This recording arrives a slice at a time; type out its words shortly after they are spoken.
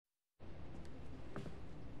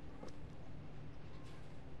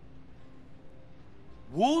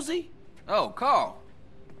Woozie? Oh, Carl.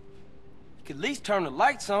 You could at least turn the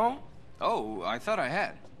lights on. Oh, I thought I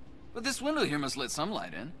had. But this window here must let some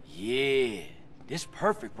light in. Yeah, this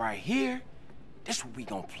perfect right here. This where we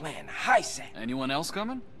gonna plan the heist at. Anyone else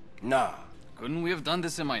coming? Nah. Couldn't we have done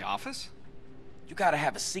this in my office? You gotta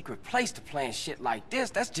have a secret place to plan shit like this.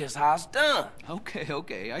 That's just how it's done.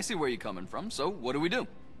 Okay, I see where you're coming from. So, what do we do?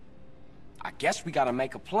 I guess we gotta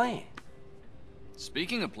make a plan.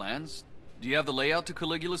 Speaking of plans, do you have the layout to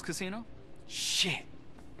Caligula's casino? Shit.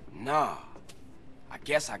 Nah. I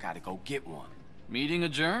guess I gotta go get one. Meeting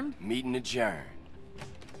adjourned? Meeting adjourned.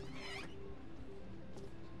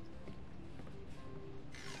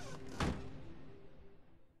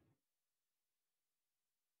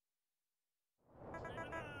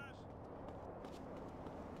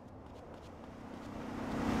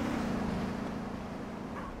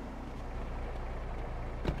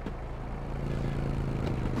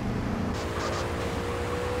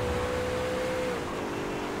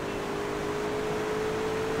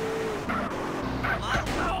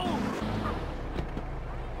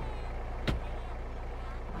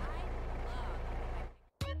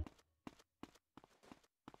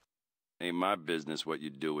 Ain't my business what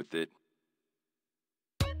you do with it.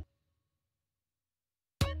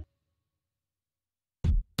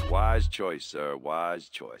 Wise choice, sir. Wise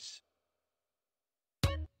choice.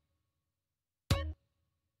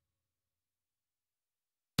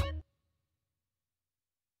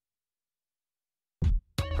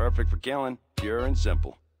 Perfect for killing. Pure and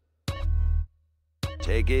simple.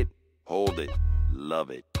 Take it, hold it,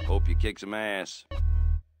 love it. Hope you kick some ass.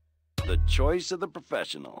 The choice of the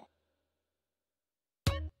professional.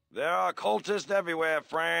 There are cultists everywhere,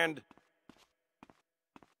 friend.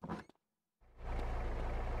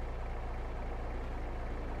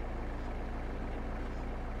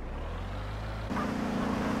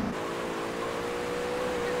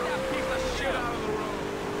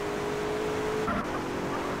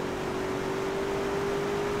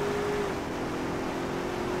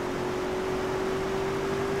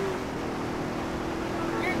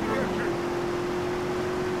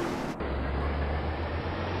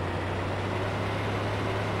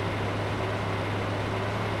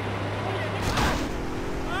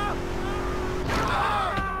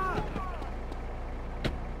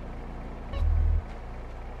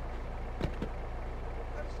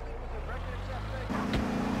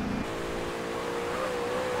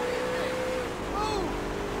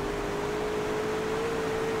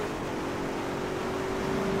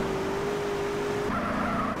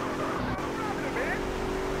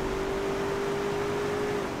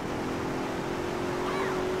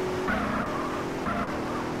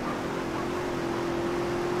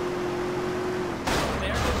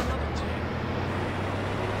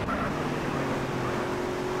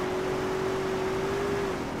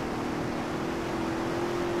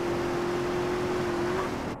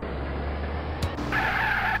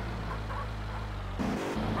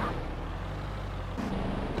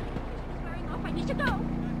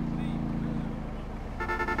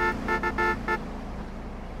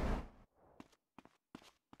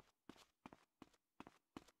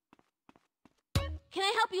 Can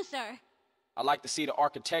I help you, sir? I'd like to see the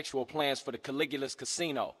architectural plans for the Caligula's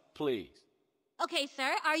casino, please. Okay,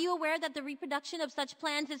 sir. Are you aware that the reproduction of such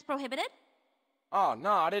plans is prohibited? Oh,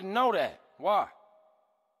 no, I didn't know that. Why?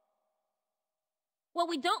 Well,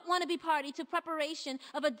 we don't want to be party to preparation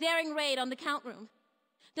of a daring raid on the count room.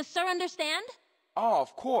 Does sir understand? Oh,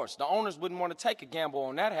 of course. The owners wouldn't want to take a gamble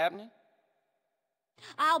on that happening.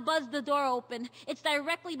 I'll buzz the door open. It's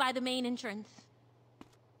directly by the main entrance.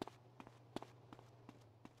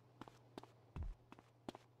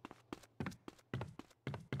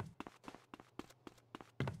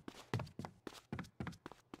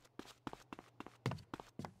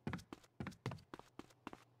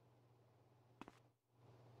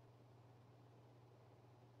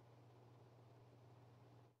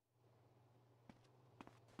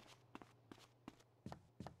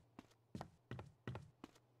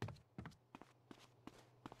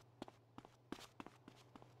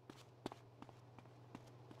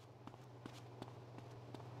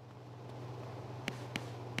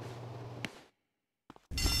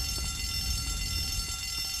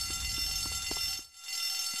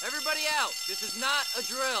 Everybody out! This is not a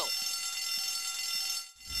drill!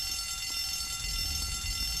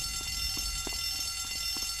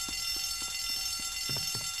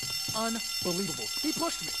 Unbelievable. He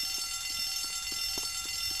pushed me.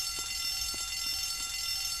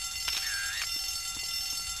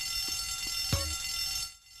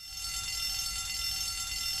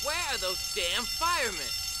 Where are those damn firemen?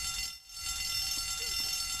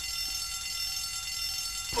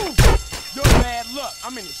 You're bad luck.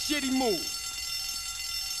 I'm in a shitty mood.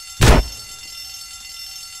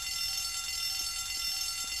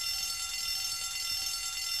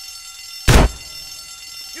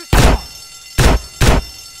 You stop!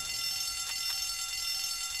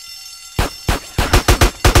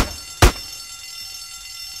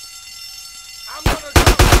 I'm gonna go.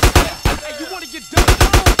 Hey, you wanna get done?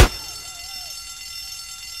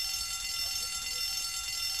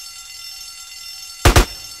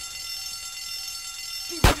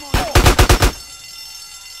 Keep him on your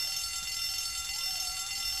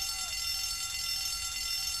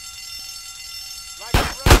like a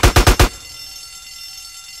brother.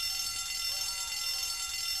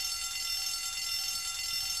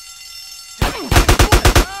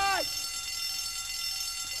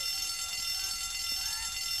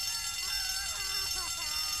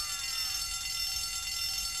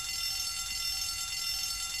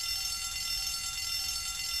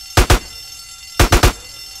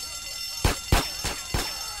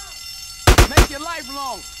 Make your life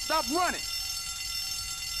long. Stop running.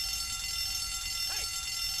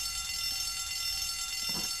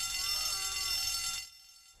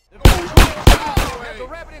 There's a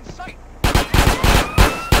rabbit in sight.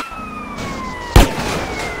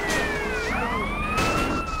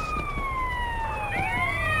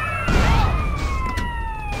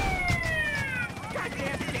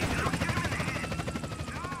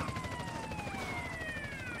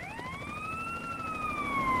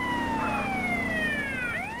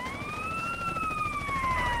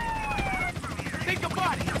 Think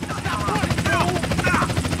about it. Stop running, fool.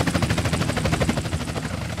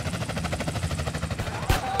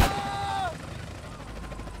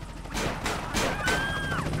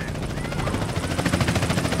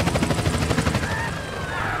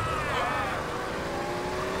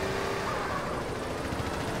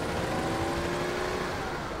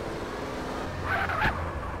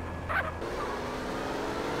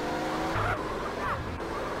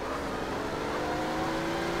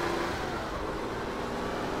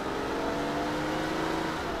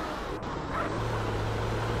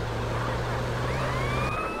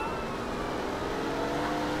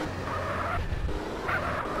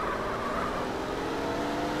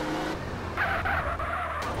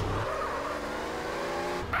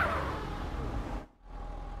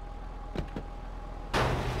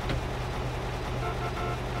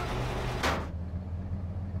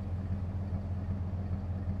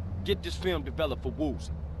 Get this film developed for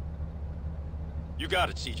Woozie. You got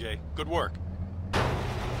it, CJ. Good work.